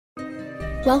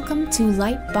Welcome to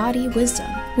Light Body Wisdom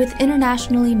with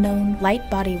internationally known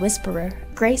light body whisperer,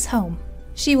 Grace Home.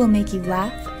 She will make you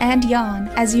laugh and yawn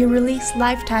as you release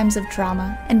lifetimes of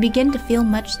trauma and begin to feel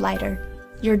much lighter.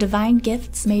 Your divine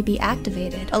gifts may be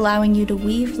activated, allowing you to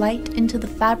weave light into the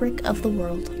fabric of the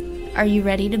world. Are you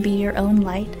ready to be your own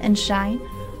light and shine?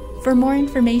 For more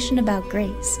information about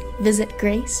Grace, visit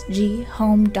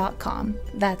gracegHome.com.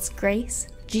 That's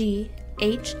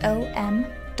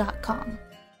gracegHOM.com.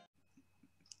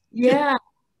 Yeah,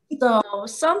 so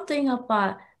something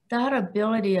about that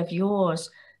ability of yours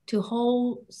to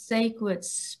hold sacred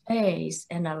space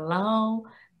and allow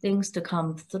things to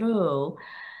come through.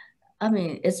 I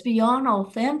mean, it's beyond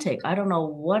authentic. I don't know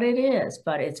what it is,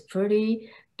 but it's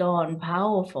pretty darn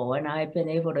powerful. And I've been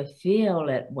able to feel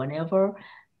it whenever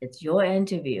it's your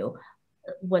interview.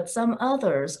 With some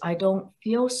others, I don't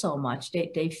feel so much.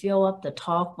 They fill up the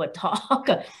talk with talk,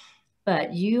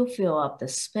 but you fill up the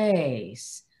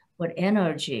space with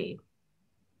energy.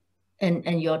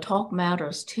 And your talk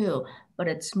matters too, but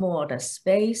it's more the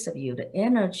space of you, the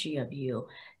energy of you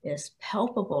is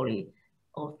palpably,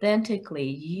 authentically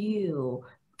you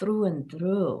through and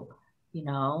through, you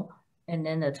know? And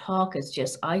then the talk is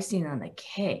just icing on the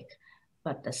cake,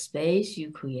 but the space you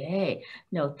create,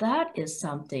 that is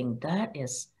something that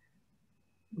is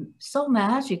so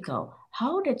magical.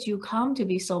 How did you come to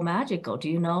be so magical? Do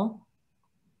you know?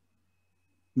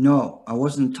 No, I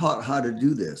wasn't taught how to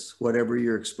do this, whatever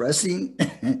you're expressing.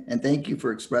 And thank you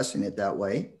for expressing it that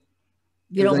way.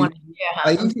 You don't want to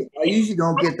I usually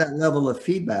don't get that level of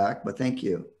feedback, but thank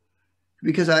you.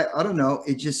 Because I don't know,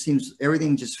 it just seems,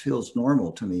 everything just feels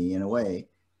normal to me in a way.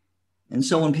 And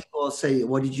so when people say,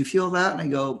 well, did you feel that? And I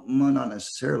go, well, not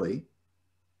necessarily.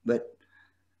 But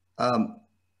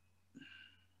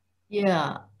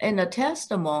yeah, in the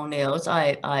testimonials,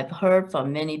 I've heard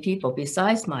from many people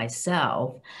besides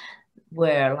myself,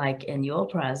 where like in your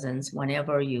presence,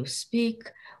 whenever you speak,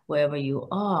 wherever you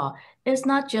are, it's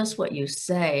not just what you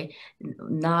say,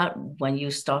 not when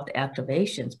you start the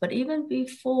activations, but even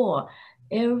before,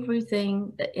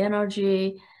 everything, the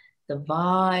energy, the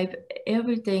vibe,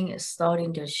 everything is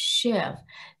starting to shift.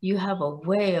 You have a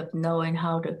way of knowing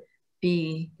how to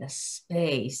be the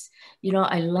space.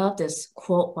 I love this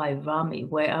quote by Rami,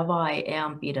 wherever I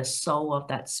am, be the soul of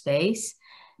that space.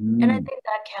 And I think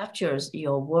that captures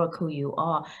your work, who you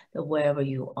are, that wherever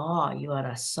you are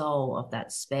the soul of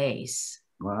that space.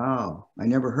 Wow, I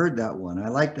never heard that one. I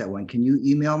like that one. Can you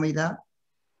email me that?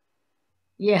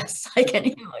 Yes, I can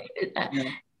email you that.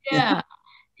 Yeah.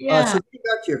 So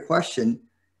back to your question.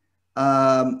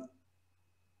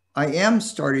 I am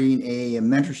starting a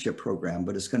mentorship program,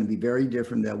 but it's going to be very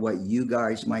different than what you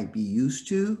guys might be used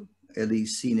to, at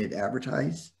least seeing it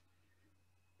advertised.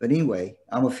 But anyway,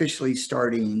 I officially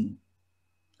started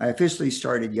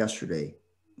yesterday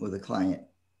with a client.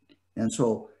 And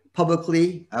so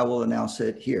publicly, I will announce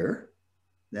it here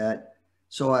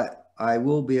so I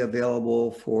will be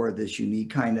available for this unique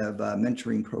kind of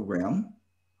mentoring program.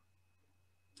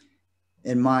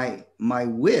 And my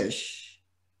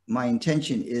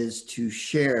intention is to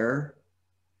share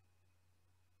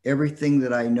everything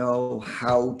that I know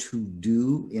how to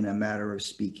do in a matter of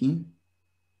speaking.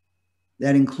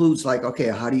 That includes like, okay,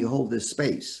 how do you hold this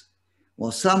space?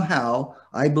 Well, somehow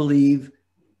I believe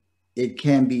it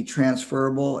can be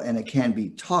transferable and it can be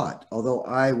taught, although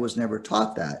I was never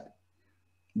taught that.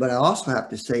 But I also have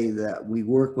to say that we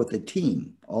work with a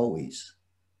team always.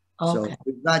 Okay. So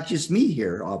it's not just me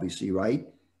here, obviously, right?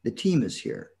 The team is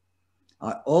here.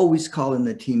 I always call in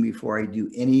the team before I do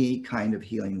any kind of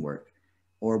healing work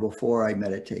or before I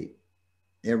meditate,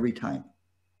 every time.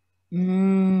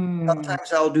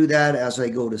 Sometimes I'll do that as I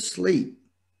go to sleep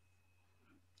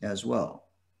as well.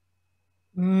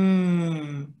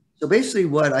 So basically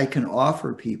what I can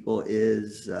offer people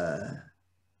is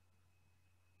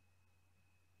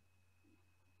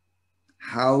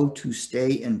how to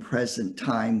stay in present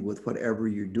time with whatever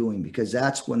you're doing, because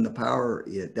that's when the power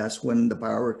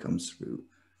comes through,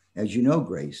 as you know,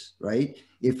 Grace, right?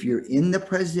 If you're in the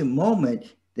present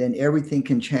moment, then everything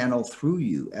can channel through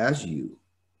you as you.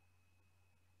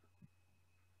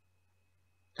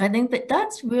 I think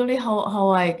that's really how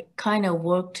I kind of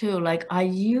work too. Like I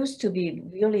used to be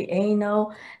really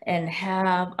anal and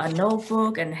have a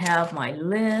notebook and have my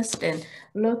list and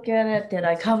look at it. Did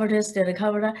I cover this? Did I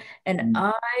cover that? And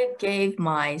I gave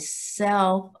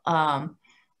myself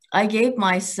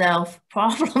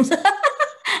problems.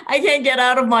 I can't get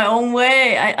out of my own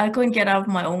way. I couldn't get out of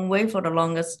my own way for the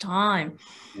longest time.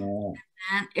 Yeah.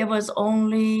 And it was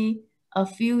only a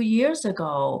few years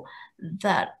ago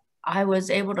that I was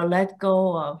able to let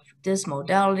go of this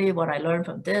modality, what I learned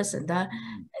from this and that,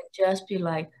 and just be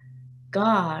like,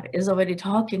 God is already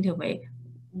talking to me.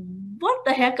 What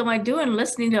the heck am I doing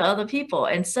listening to other people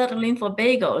and settling for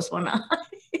bagels when I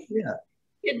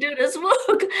can do this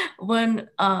work? When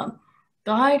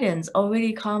guidance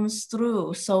already comes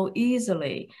through so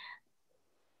easily.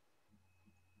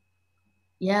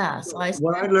 Yeah. So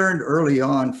what I learned early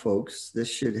on, folks, this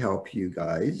should help you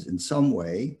guys in some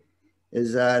way,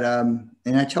 is that,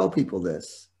 and I tell people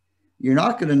this, you're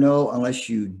not going to know unless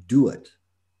you do it.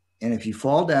 And if you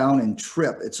fall down and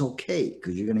trip, it's okay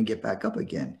because you're going to get back up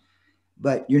again.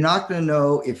 But you're not going to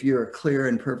know if you're a clear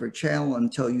and perfect channel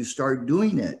until you start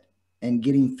doing it and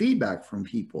getting feedback from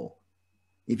people.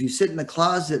 If you sit in the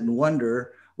closet and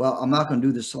wonder, well, I'm not going to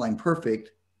do this till I'm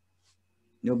perfect,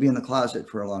 you'll be in the closet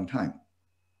for a long time.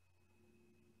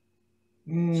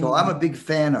 So I'm a big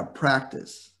fan of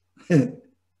practice.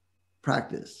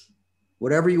 Practice.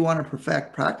 Whatever you want to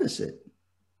perfect, practice it.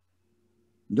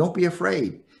 Don't be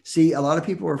afraid. See, a lot of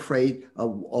people are afraid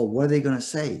of, oh, what are they going to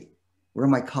say? What are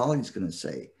my colleagues going to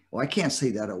say? Well, I can't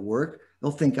say that at work.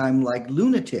 They'll think I'm like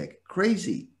lunatic,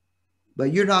 crazy.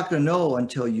 But you're not going to know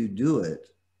until you do it.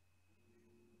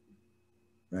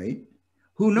 Right?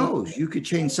 Who knows? You could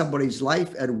change somebody's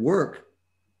life at work.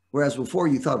 Whereas before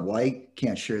you thought, well, I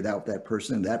can't share that with that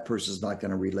person. That person's not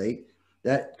going to relate.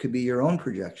 That could be your own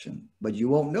projection, but you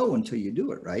won't know until you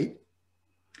do it, right?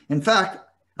 In fact,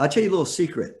 I'll tell you a little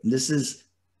secret. This is,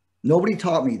 nobody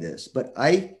taught me this, but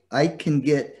I can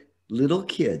get little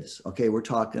kids, okay, we're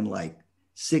talking like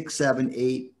 6, 7,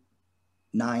 8,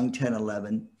 9, 10,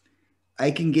 11.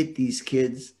 I can get these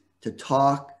kids to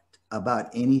talk about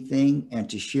anything and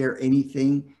to share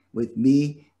anything with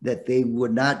me that they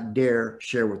would not dare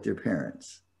share with their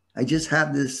parents. I just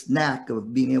have this knack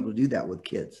of being able to do that with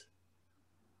kids.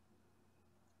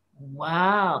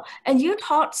 Wow. And you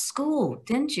taught school,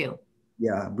 didn't you?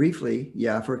 Yeah, briefly.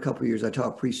 Yeah, for a couple of years, I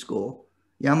taught preschool.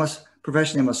 Yeah,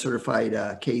 professionally, I'm a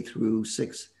certified K through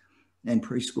 6 and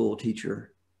preschool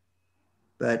teacher.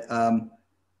 But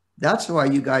that's why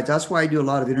that's why I do a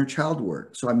lot of inner child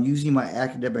work. So I'm using my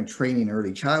academic training in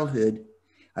early childhood.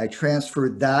 I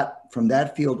transferred that from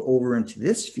that field over into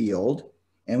this field,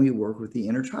 and we work with the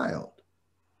inner child.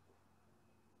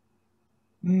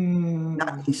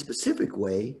 Not in a specific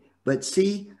way, but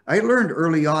see, I learned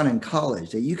early on in college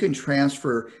that you can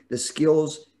transfer the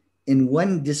skills in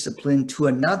one discipline to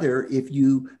another if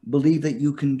you believe that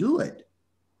you can do it.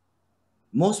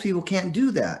 Most people can't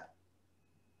do that.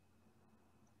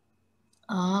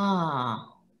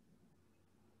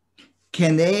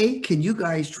 Can you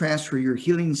guys transfer your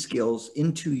healing skills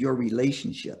into your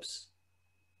relationships?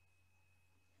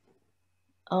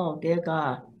 Oh, dear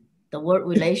God. The word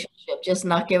relationship just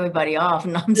knock everybody off.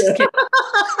 No, I'm just kidding.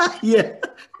 Yeah.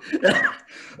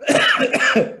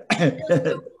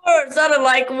 Words that are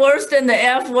like worse than the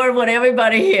F word with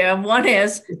everybody here. One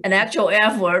is an actual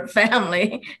F word,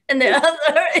 family, and the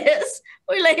other is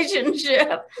relationship.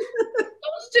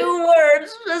 Those 2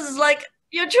 words, this is like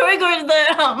you're triggering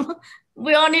them.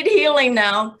 We all need healing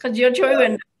now because you're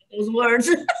triggering those words.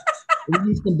 We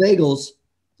need some bagels.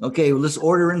 Okay, well, let's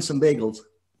order in some bagels.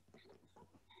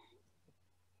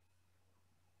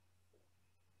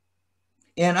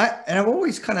 And I've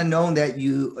always kind of known that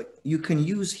you can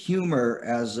use humor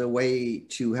as a way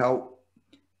to help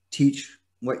teach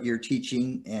what you're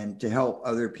teaching and to help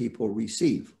other people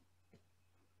receive.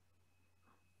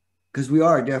 Because we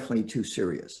are definitely too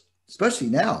serious, especially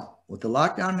now with the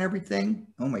lockdown and everything.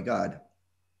 Oh my God.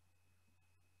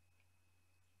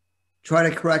 Try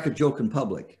to crack a joke in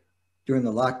public during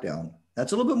the lockdown.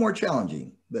 That's a little bit more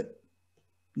challenging, but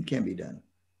it can be done.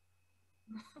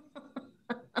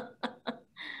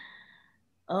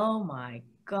 Oh my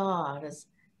God.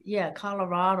 Yeah,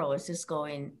 Colorado is just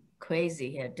going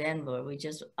crazy here. Denver, we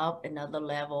just up another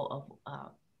level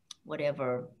of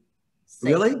whatever.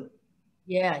 Really?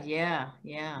 Yeah.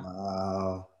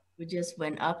 Wow. We just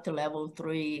went up to level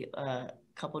 3 a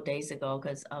couple of days ago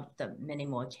because of the many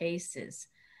more cases.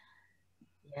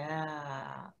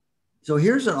 Yeah. So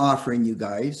here's an offering, you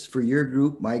guys, for your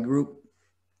group, my group.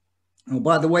 Oh,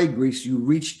 by the way, Greece, you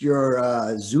reached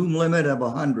your Zoom limit of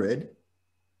 100.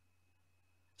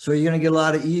 So you're going to get a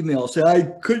lot of emails. Say, I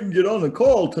couldn't get on the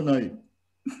call tonight.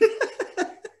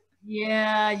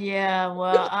 Yeah.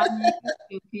 Well, I'm used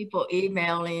to people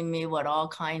emailing me with all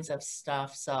kinds of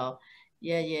stuff. So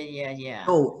yeah.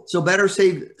 Oh, so better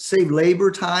save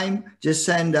labor time. Just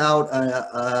send out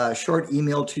a short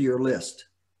email to your list.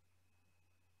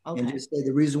 Okay. And just say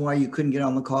the reason why you couldn't get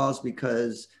on the call is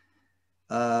because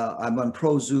I'm on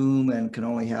Pro Zoom and can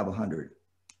only have 100.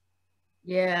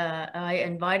 Yeah, I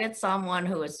invited someone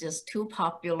who was just too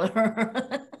popular.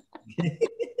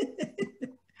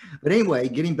 But anyway,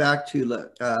 getting back to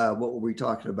what were we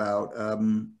talking about?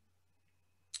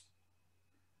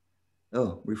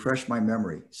 Oh, refresh my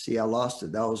memory. See, I lost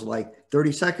it. That was like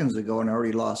 30 seconds ago and I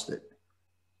already lost it.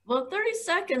 Well, 30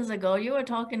 seconds ago, you were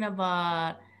talking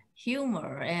about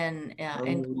humor and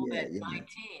COVID-19,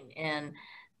 and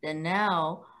then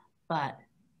now, but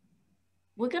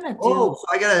we're gonna do. Oh, so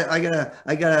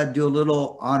I gotta do a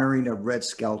little honoring of Red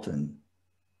Skelton.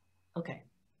 Okay.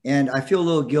 And I feel a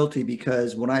little guilty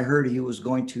because when I heard he was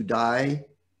going to die,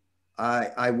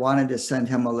 I wanted to send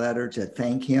him a letter to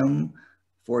thank him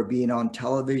for being on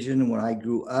television when I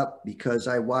grew up, because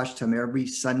I watched him every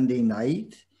Sunday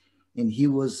night and he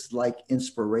was like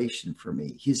inspiration for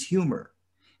me. His humor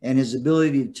and his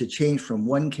ability to change from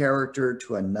one character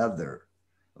to another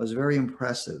was very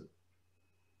impressive.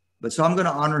 But so I'm going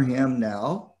to honor him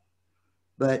now,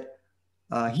 but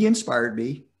he inspired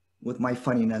me with my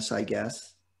funniness, I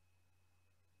guess.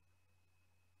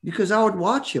 Because I would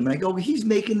watch him and I go, he's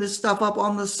making this stuff up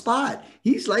on the spot.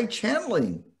 He's like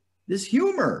channeling this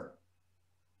humor.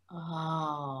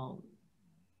 Oh,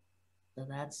 so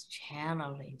that's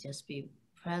channeling. Just be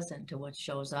present to what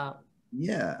shows up.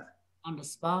 Yeah. On the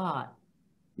spot.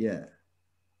 Yeah.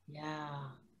 Yeah.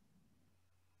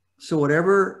 So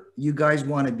whatever you guys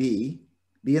want to be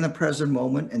in the present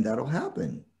moment and that'll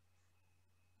happen.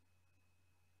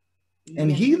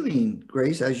 And healing,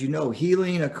 Grace, as you know,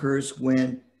 healing occurs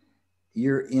when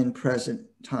you're in present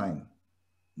time,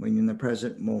 when you're in the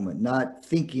present moment, not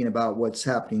thinking about what's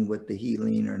happening with the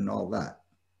healing and all that.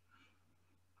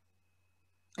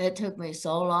 It took me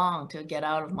so long to get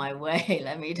out of my way,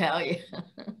 let me tell you.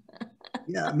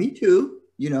 Yeah, me too.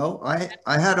 You know, I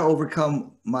had to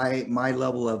overcome my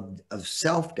level of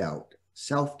self-doubt,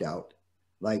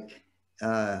 like,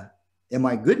 am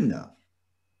I good enough?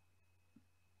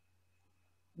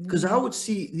 Because I would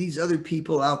see these other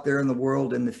people out there in the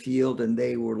world, in the field, and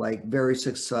they were like very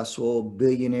successful,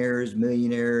 billionaires,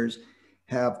 millionaires,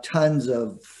 have tons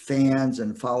of fans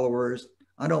and followers.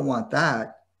 I don't want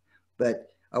that.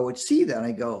 But I would see that and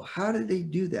I go, how did they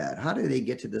do that? How did they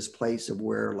get to this place of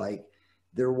where like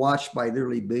they're watched by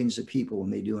literally billions of people when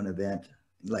they do an event,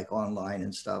 like online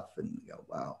and stuff, and go,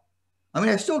 wow. I mean,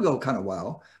 I still go kind of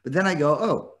wow, but then I go,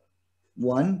 oh,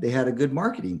 one, they had a good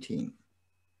marketing team.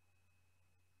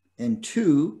 And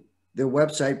two, their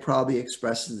website probably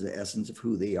expresses the essence of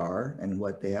who they are and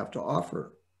what they have to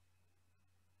offer.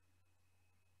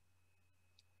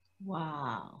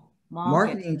 Wow.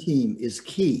 Marketing team is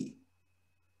key.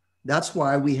 That's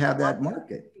why we have that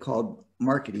market called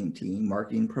marketing team,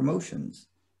 marketing promotions.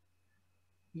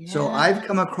 Yeah. So I've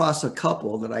come across a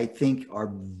couple that I think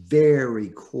are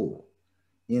very cool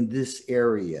in this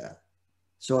area.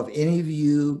 So if any of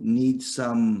you need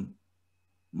some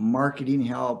marketing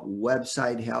help,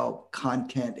 website help,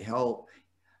 content help,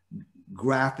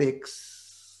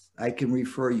 graphics, I can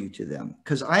refer you to them.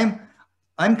 Because I'm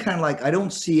kind of like, I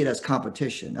don't see it as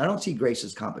competition. I don't see Grace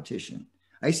as competition.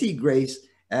 I see Grace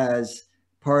as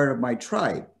part of my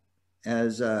tribe,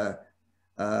 as a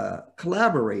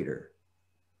collaborator,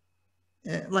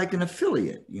 like an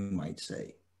affiliate, you might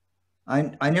say.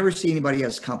 I never see anybody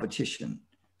as competition.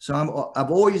 So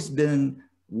I've always been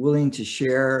willing to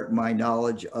share my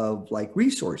knowledge of like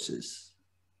resources.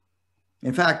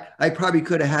 In fact, I probably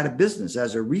could have had a business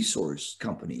as a resource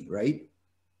company, right?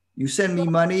 You send me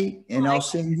money and I'll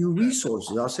send you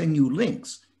resources. I'll send you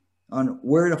links on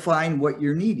where to find what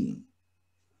you're needing.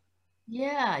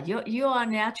 Yeah, you are a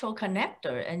natural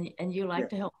connector and you like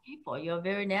to help people. You're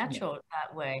very natural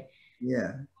that way.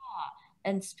 Yeah.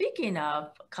 And speaking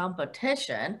of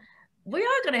competition, we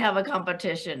are going to have a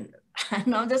competition.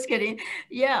 No, I'm just kidding.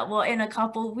 Yeah, well, in a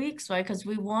couple of weeks, right? Because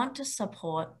we want to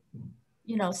support,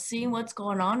 you know, seeing what's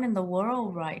going on in the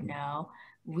world right now.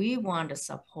 We want to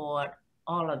support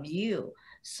all of you.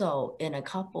 So in a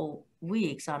couple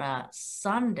weeks on a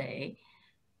Sunday,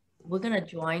 we're going to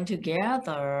join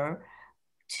together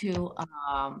to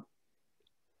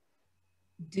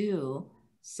do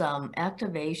some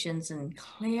activations and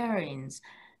clearings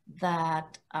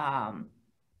that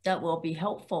that will be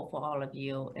helpful for all of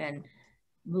you and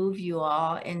move you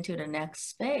all into the next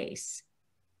space.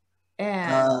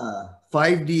 And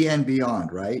 5D and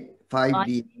beyond, right?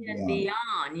 5D and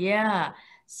beyond, yeah.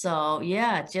 So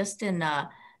yeah, just in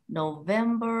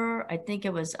November, I think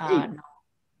it was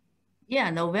yeah,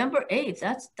 November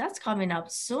 8th. That's coming up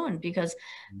soon because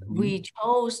we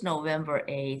chose November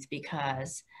 8th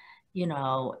because, you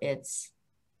know, it's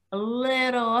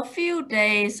a few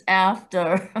days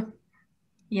after,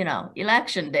 you know,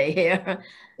 election day here.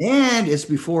 And it's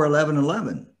before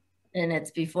 11/11. And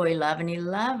it's before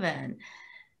 11/11.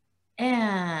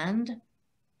 And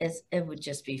it would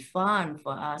just be fun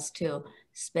for us to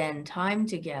spend time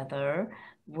together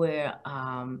where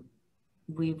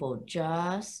we will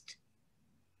just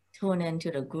tune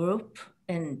into the group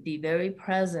and be very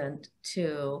present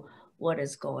to what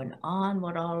is going on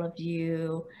with all of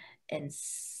you and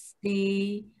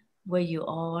see where you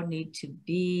all need to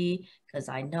be. Because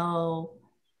I know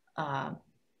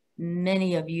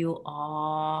many of you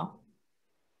are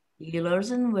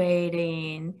healers in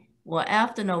waiting. Well,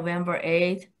 after November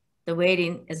 8th, the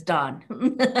waiting is done.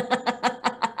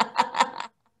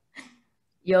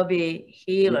 You'll be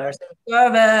healers in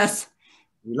service.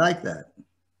 We like that.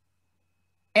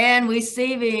 And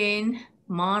receiving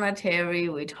monetary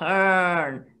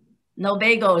return. No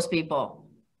bagels, people.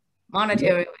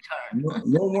 Monetary return.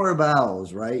 No more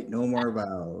vows, right? No more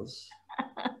vows.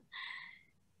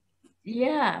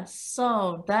 Yeah,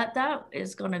 so that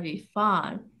is going to be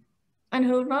fun. And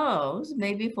who knows,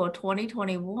 maybe for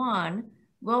 2021,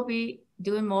 we'll be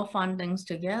doing more fun things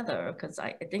together, because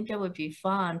I think it would be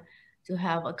fun to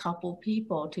have a couple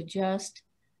people to just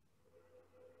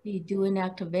be doing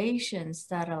activations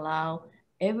that allow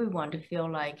everyone to feel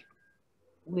like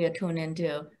we're tuned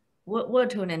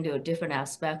into different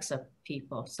aspects of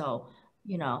people. So,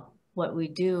 you know, what we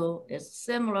do is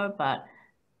similar, but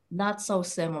not so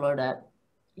similar that,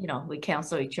 you know, we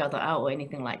cancel each other out or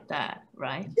anything like that,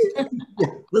 right? Yeah,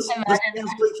 let's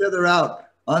cancel each other out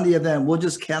on the event. We'll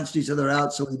just cancel each other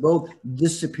out so we both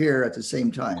disappear at the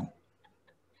same time.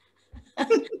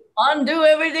 Undo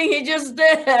everything he just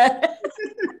did.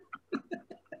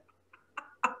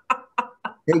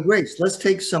 Hey, Grace, let's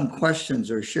take some questions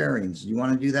or sharings. You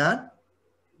want to do that?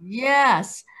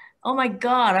 Yes. Oh my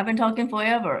God, I've been talking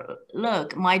forever.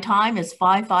 Look, my time is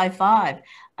 5:55.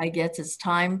 I guess it's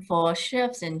time for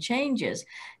shifts and changes.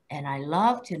 And I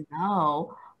love to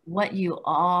know what you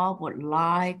all would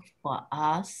like for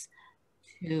us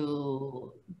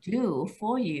to do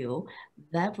for you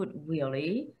that would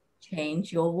really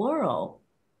change your world.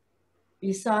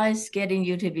 Besides getting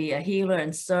you to be a healer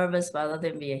in service rather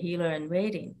than be a healer in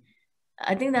waiting.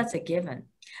 I think that's a given.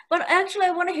 But actually,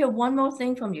 I want to hear one more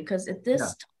thing from you, because at this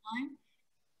time,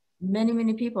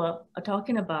 many people are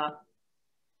talking about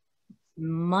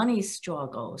money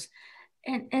struggles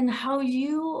and how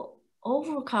you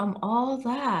overcome all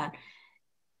that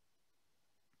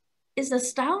is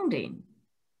astounding.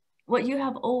 What you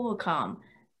have overcome.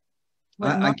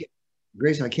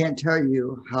 Grace, I can't tell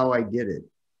you how I did it.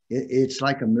 It's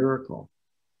like a miracle.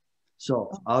 So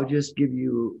I'll just give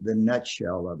you the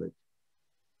nutshell of it.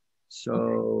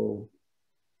 So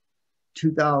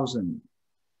 2000,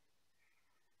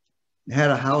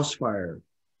 had a house fire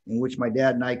in which my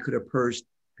dad and I could have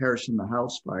perished in the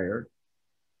house fire.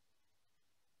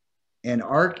 An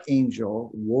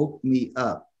archangel woke me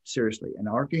up, seriously, an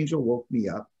archangel woke me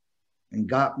up and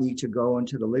got me to go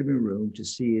into the living room to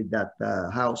see that the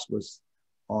house was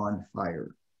on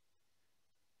fire.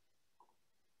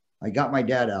 I got my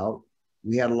dad out.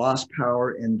 We had lost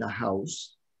power in the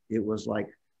house. It was like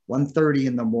 1:30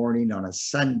 in the morning on a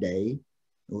Sunday.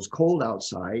 It was cold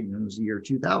outside, and it was the year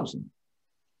 2000,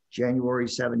 January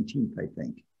 17th, I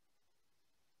think.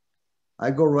 I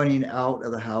go running out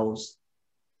of the house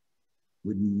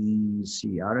with,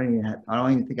 I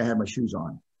don't even think I had my shoes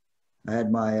on. I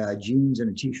had my jeans and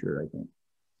a t-shirt, I think.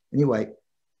 Anyway,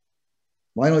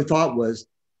 my only thought was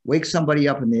wake somebody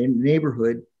up in the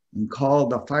neighborhood and call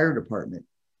the fire department.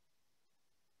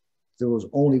 There was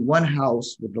only one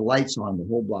house with the lights on the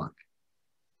whole block.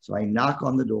 So I knock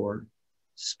on the door,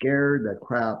 scared the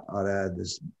crap out of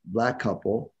this black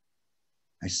couple.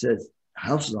 I said,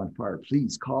 house is on fire,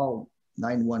 please call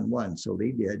 911. So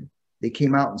they did. They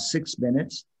came out in 6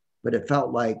 minutes, but it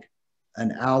felt like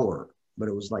an hour, but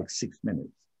it was like 6 minutes.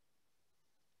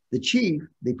 The chief,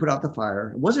 they put out the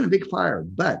fire. It wasn't a big fire,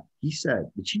 but the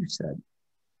chief said,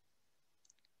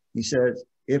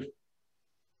 if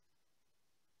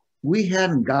we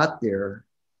hadn't got there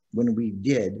when we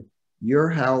did, your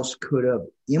house could have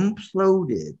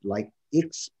imploded, like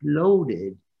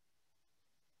exploded,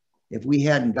 if we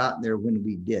hadn't gotten there when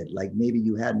we did. Like maybe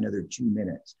you had another 2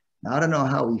 minutes. Now, I don't know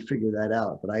how we figured that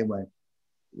out, but I went,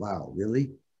 wow,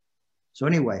 really? So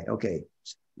anyway, okay,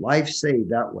 life saved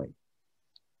that way.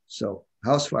 So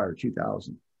house fire,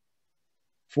 2000.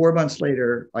 4 months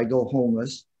later, I go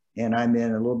homeless, and I'm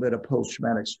in a little bit of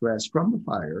post-traumatic stress from the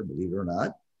fire, believe it or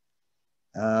not.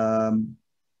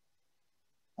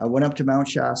 I went up to Mount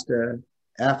Shasta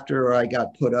after I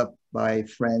got put up by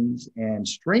friends and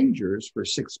strangers for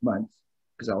 6 months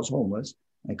because I was homeless.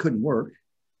 I couldn't work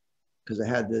because I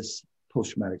had this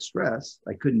post-traumatic stress.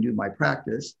 I couldn't do my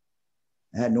practice.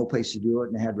 I had no place to do it,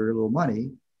 and I had very little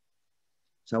money.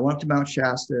 So I went up to Mount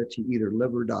Shasta to either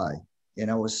live or die.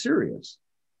 And I was serious.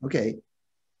 Okay,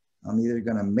 I'm either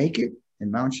going to make it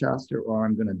in Mount Shasta or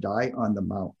I'm going to die on the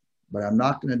mountain. But I'm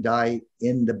not going to die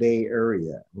in the Bay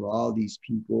Area where all these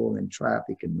people and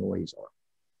traffic and noise are.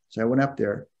 So I went up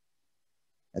there.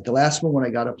 At the last moment, I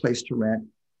got a place to rent,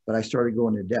 but I started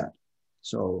going to debt.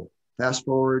 So fast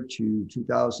forward to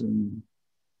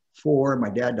 2004, my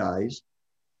dad dies.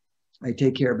 I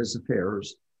take care of his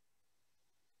affairs.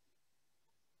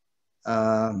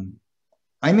 I'm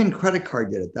in credit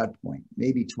card debt at that point,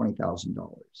 maybe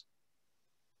 $20,000.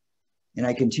 And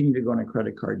I continued to go into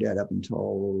credit card debt up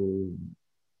until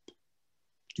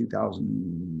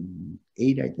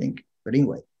 2008, I think. But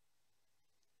anyway,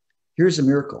 here's a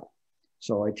miracle.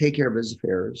 So I take care of his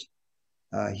affairs.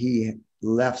 He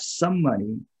left some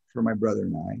money for my brother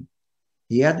and I.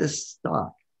 He had this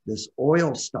stock, this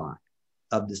oil stock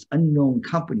of this unknown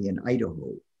company in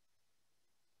Idaho.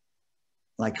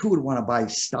 Like, who would want to buy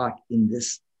stock in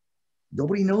this?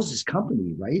 Nobody knows this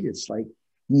company, right? It's like,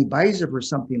 and he buys it for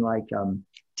something like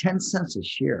 10 cents a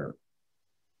share.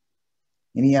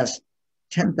 And he has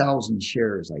 10,000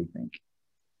 shares, I think.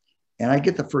 And I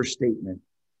get the first statement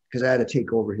because I had to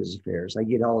take over his affairs. I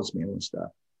get all his mail and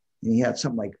stuff. And he had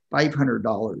something like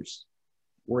 $500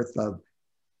 worth of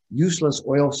useless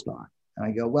oil stock. And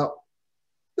I go, well,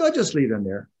 I'll just leave them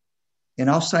there. And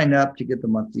I'll sign up to get the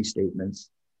monthly statements.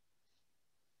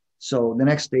 So the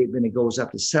next statement, it goes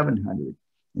up to 700.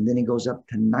 And then it goes up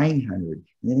to 900.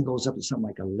 And then it goes up to something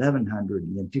like 1,100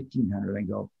 and then 1,500. I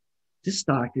go, this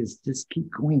stock is just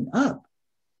keep going up.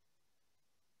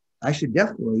 I should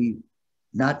definitely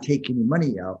not take any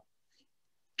money out.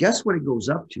 Guess what it goes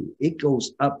up to? It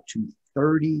goes up to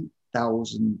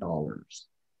 $30,000.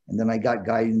 And then I got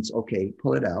guidance, okay,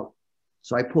 pull it out.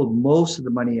 So I pulled most of the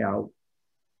money out.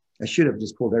 I should have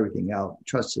just pulled everything out,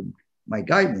 trusted my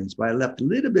guidance, but I left a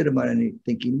little bit of money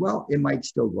thinking, well, it might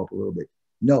still go up a little bit.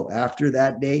 No, after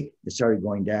that day, it started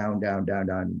going down, down, down,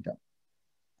 down, and down.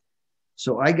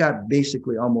 So I got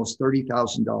basically almost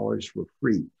 $30,000 for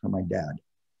free from my dad.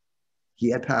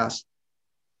 He had passed.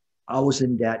 I was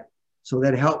in debt. So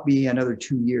that helped me another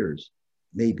 2 years,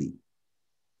 maybe,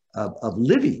 of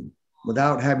living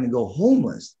without having to go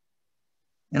homeless.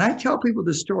 And I tell people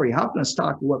this story, how can a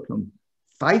stock go up from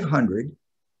 500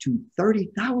 to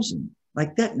 30,000?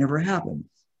 Like that never happens.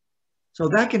 So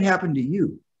that can happen to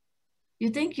you. You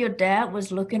think your dad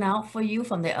was looking out for you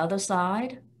from the other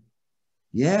side?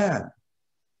 Yeah.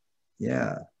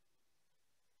 Yeah.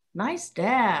 Nice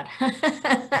dad.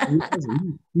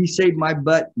 He saved my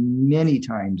butt many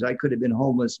times. I could have been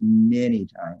homeless many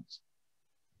times.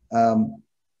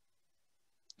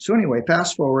 So anyway,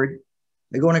 fast forward,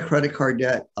 I go into credit card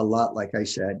debt a lot, like I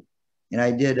said. And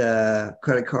I did a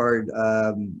credit card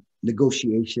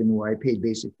negotiation where I paid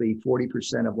basically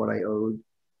 40% of what I owed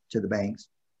to the banks.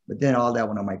 But then all that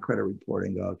went on my credit report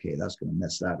and go, okay, that's going to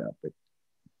mess that up. But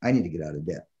I need to get out of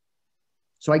debt.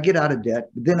 So I get out of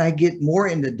debt, but then I get more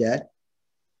into debt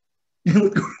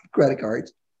with credit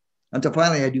cards until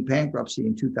finally I do bankruptcy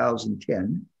in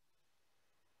 2010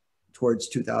 towards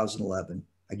 2011.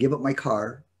 I give up my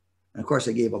car. And of course,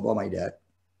 I gave up all my debt.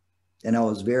 And I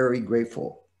was very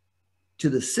grateful to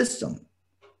the system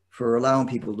for allowing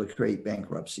people to create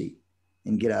bankruptcy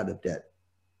and get out of debt.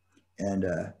 And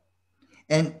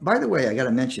by the way, I got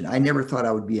to mention, I never thought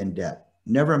I would be in debt.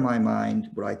 Never in my mind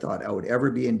would I thought I would ever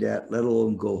be in debt, let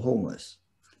alone go homeless.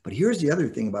 But here's the other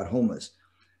thing about homeless.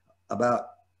 About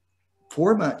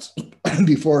 4 months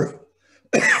before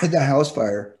the house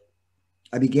fire,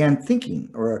 I began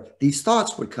thinking, or these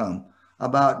thoughts would come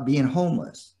about being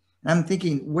homeless. And I'm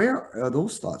thinking, where are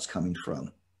those thoughts coming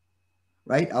from?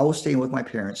 Right? I was staying with my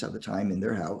parents at the time in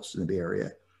their house in the Bay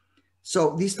Area.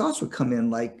 So these thoughts would come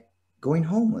in like going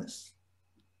homeless.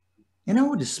 And I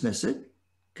would dismiss it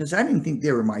because I didn't think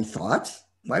they were my thoughts.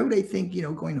 Why would I think,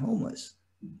 going homeless?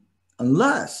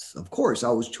 Unless, of course, I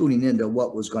was tuning into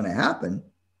what was going to happen,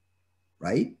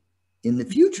 right, in the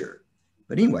future.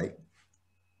 But anyway,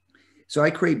 so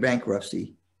I create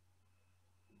bankruptcy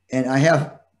and I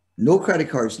have no credit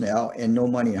cards now and no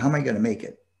money. How am I going to make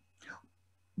it?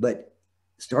 But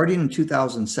starting in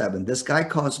 2007, this guy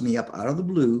calls me up out of the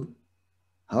blue.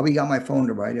 How he got my phone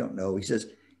number, I don't know. He says,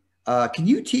 can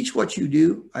you teach what you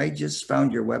do? I just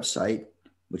found your website,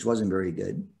 which wasn't very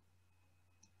good.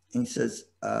 And he says,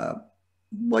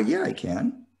 well, yeah, I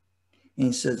can. And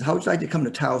he says, how would you like to come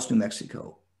to Taos, New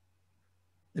Mexico?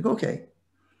 I go, okay.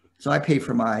 So I paid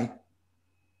for my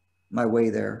way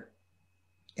there.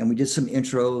 And we did some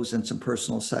intros and some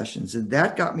personal sessions. And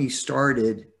that got me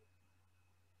started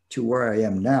to where I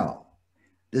am now.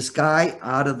 This guy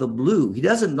out of the blue, he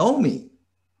doesn't know me.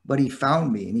 but he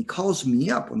found me and he calls me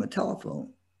up on the telephone.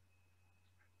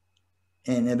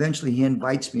 And eventually he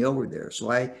invites me over there.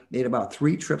 So I made about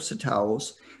 3 trips to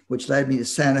Taos, which led me to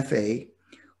Santa Fe,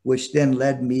 which then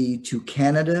led me to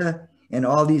Canada and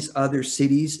all these other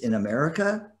cities in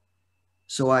America.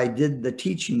 So I did the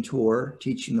teaching tour,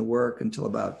 teaching the work until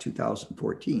about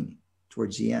 2014,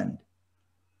 towards the end.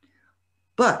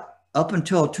 But up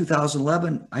until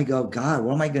 2011, I go, God,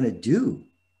 what am I going to do?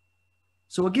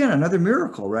 So again, another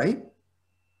miracle, right?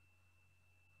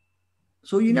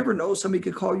 So you never know, somebody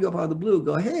could call you up out of the blue,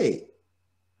 go, hey,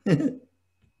 and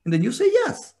then you say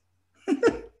yes.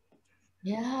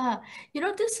 Yeah. You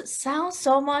know, this sounds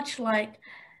so much like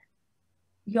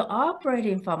you're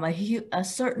operating from a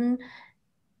certain,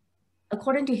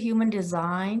 according to human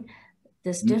design,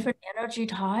 there's different energy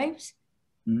types.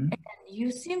 Mm-hmm. And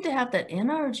you seem to have that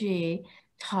energy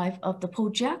type of the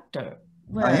projector.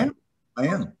 I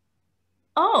am.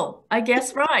 Oh, I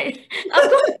guess right. I'm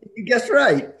going, You guessed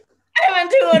right. I'm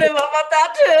intuitive about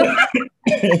that too.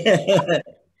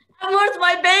 I'm worth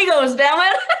my bagels, damn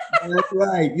it. That's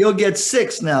right. You'll get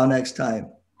 6 now next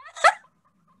time.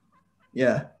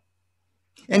 Yeah.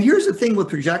 And here's the thing with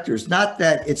projectors, not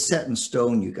that it's set in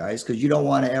stone, you guys, because you don't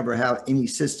want to ever have any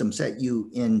system set you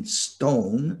in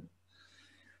stone.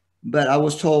 But I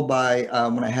was told by,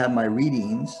 when I had my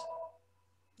readings,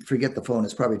 forget the phone,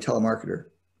 it's probably a telemarketer.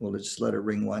 We'll just let it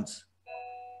ring once.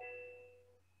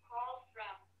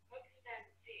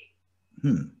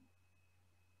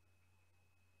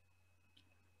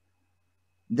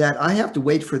 That I have to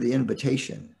wait for the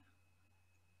invitation.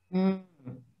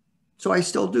 So I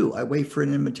still do. I wait for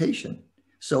an invitation.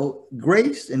 So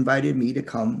Grace invited me to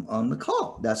come on the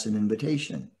call. That's an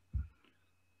invitation.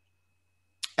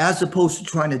 As opposed to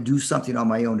trying to do something on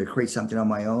my own, to create something on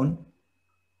my own,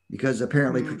 because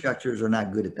apparently projectors are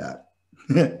not good at that.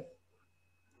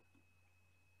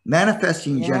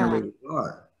 Manifesting generators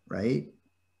are, right?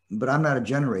 But I'm not a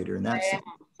generator in that sense.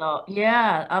 So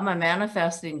yeah, I'm a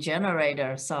manifesting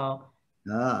generator. So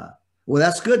well,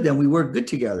 that's good. Then we work good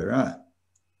together, huh?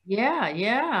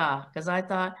 Yeah. Because I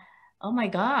thought, oh my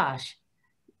gosh,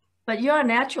 but you're a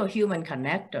natural human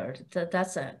connector.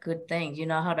 That's a good thing. You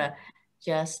know how to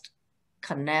just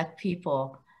connect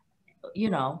people,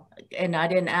 you know, and I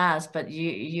didn't ask, but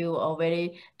you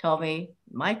already told me,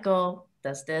 Michael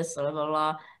does this, blah, blah,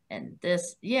 blah, and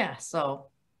this. Yeah. So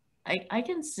I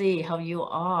can see how you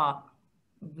are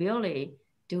really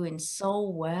doing so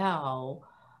well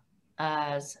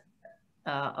as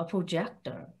a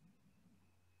projector,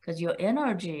 because your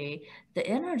energy, the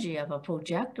energy of a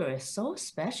projector is so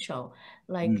special.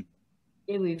 Like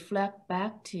it reflects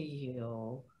back to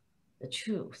you the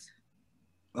truth.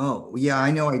 Oh, yeah,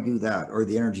 I know I do that, or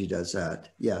the energy does that.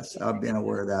 Yes, I've been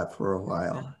aware of that for a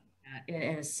while.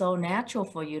 And it's so natural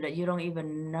for you that you don't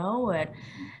even know it.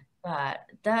 But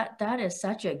that is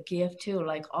such a gift too.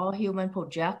 Like all human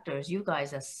projectors, you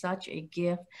guys are such a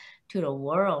gift to the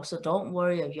world. So don't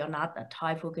worry if you're not the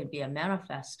type who can be a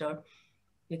manifester,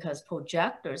 because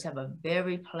projectors have a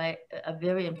very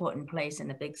important place in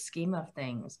the big scheme of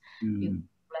things. You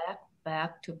reflect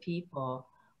back to people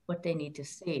what they need to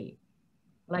see.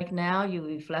 Like now you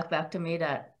reflect back to me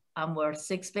that I'm worth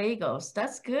 6 bagels.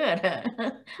 That's good.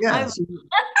 Yeah,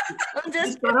 I'm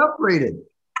just got upgraded.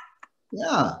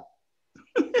 Yeah.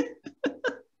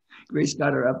 Grace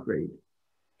got her upgrade.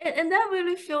 And that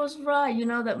really feels right. You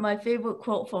know, that my favorite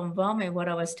quote from Rami, what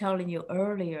I was telling you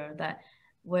earlier, that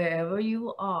wherever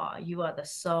you are the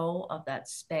soul of that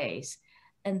space.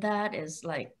 And that is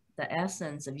like the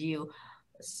essence of you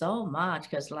so much.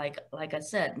 Because like I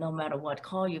said, no matter what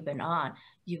call you've been on,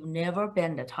 you've never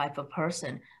been the type of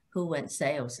person who went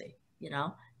salesy. You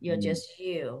know, you're just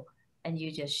you, and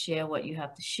you just share what you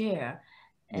have to share,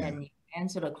 and you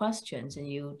answer the questions, and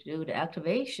you do the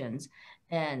activations.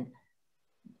 And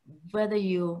whether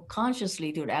you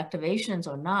consciously do the activations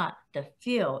or not, the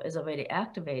field is already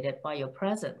activated by your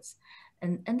presence.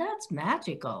 And that's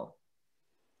magical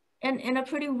and a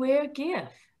pretty rare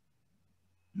gift.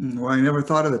 Well, I never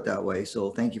thought of it that way.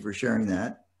 So thank you for sharing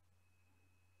that.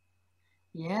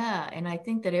 Yeah, and I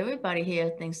think that everybody here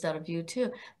thinks that of you too.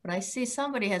 But I see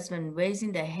somebody has been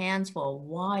raising their hands for a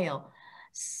while.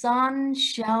 Sun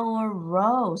Shower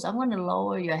Rose. I'm going to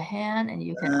lower your hand and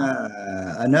you can...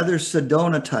 another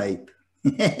Sedona type.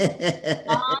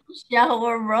 Sun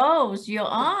Shower Rose, you're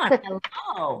on.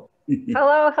 Hello.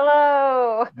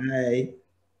 Hello. Hi.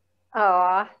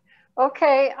 Oh,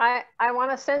 okay. I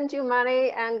want to send you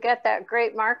money and get that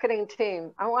great marketing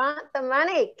team. I want the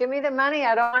money. Give me the money.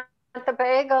 I don't want the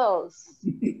bagels.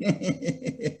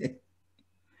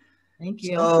 Thank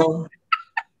you. So,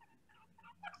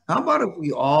 How about if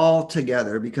we all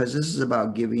together, because this is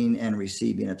about giving and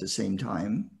receiving at the same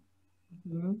time,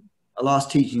 the lost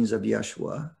teachings of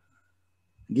Yeshua,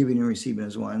 giving and receiving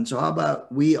as one. So how about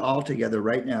we all together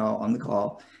right now on the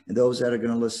call, and those that are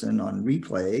going to listen on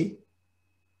replay,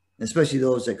 especially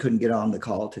those that couldn't get on the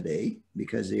call today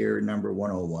because they're number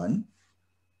 101,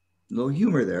 a little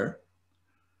humor there.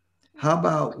 How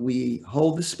about we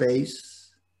hold the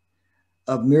space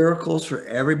of miracles for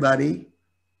everybody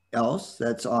else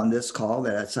that's on this call,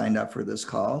 that signed up for this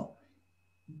call.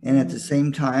 And at the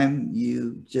same time,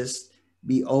 you just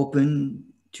be open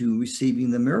to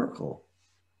receiving the miracle,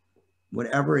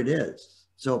 whatever it is.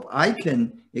 So if I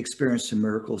can experience a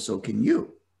miracle, so can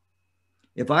you.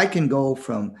 If I can go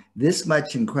from this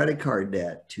much in credit card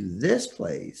debt to this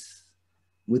place,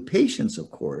 with patience,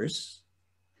 of course.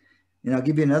 And I'll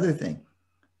give you another thing.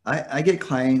 I get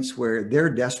clients where they're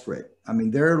desperate. I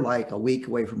mean, they're like a week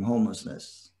away from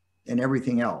homelessness and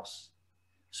everything else.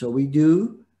 So we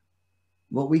do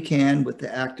what we can with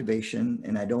the activation,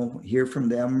 and I don't hear from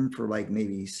them for like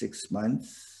maybe 6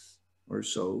 months or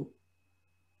so.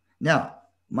 Now,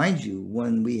 mind you,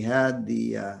 when we had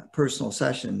the personal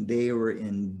session, they were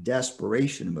in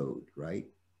desperation mode, right?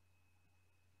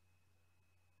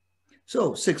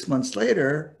 So 6 months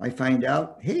later, I find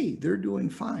out, hey, they're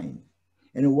doing fine.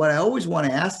 And what I always want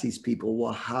to ask these people,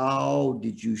 well, how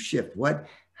did you shift? What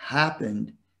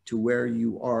happened to where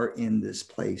you are in this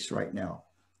place right now?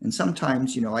 And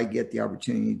sometimes, you know, I get the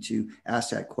opportunity to ask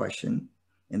that question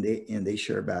and they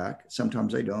share back.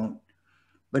 Sometimes I don't.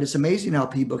 But it's amazing how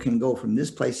people can go from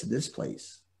this place to this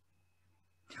place.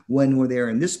 When they're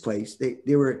in this place,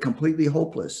 they were completely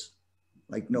hopeless,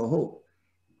 like no hope.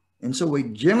 And so we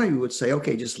generally would say,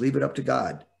 okay, just leave it up to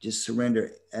God. Just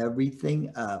surrender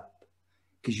everything up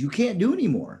because you can't do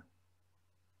anymore.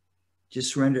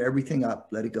 Just surrender everything up,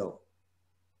 let it go,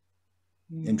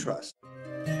 and trust.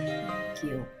 Thank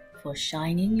you for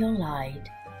shining your light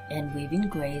and weaving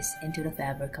grace into the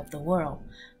fabric of the world.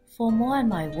 For more on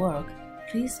my work,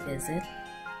 please visit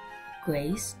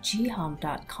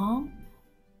gracegharm.com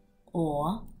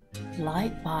or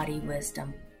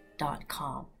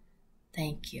lightbodywisdom.com.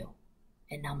 Thank you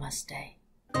and namaste.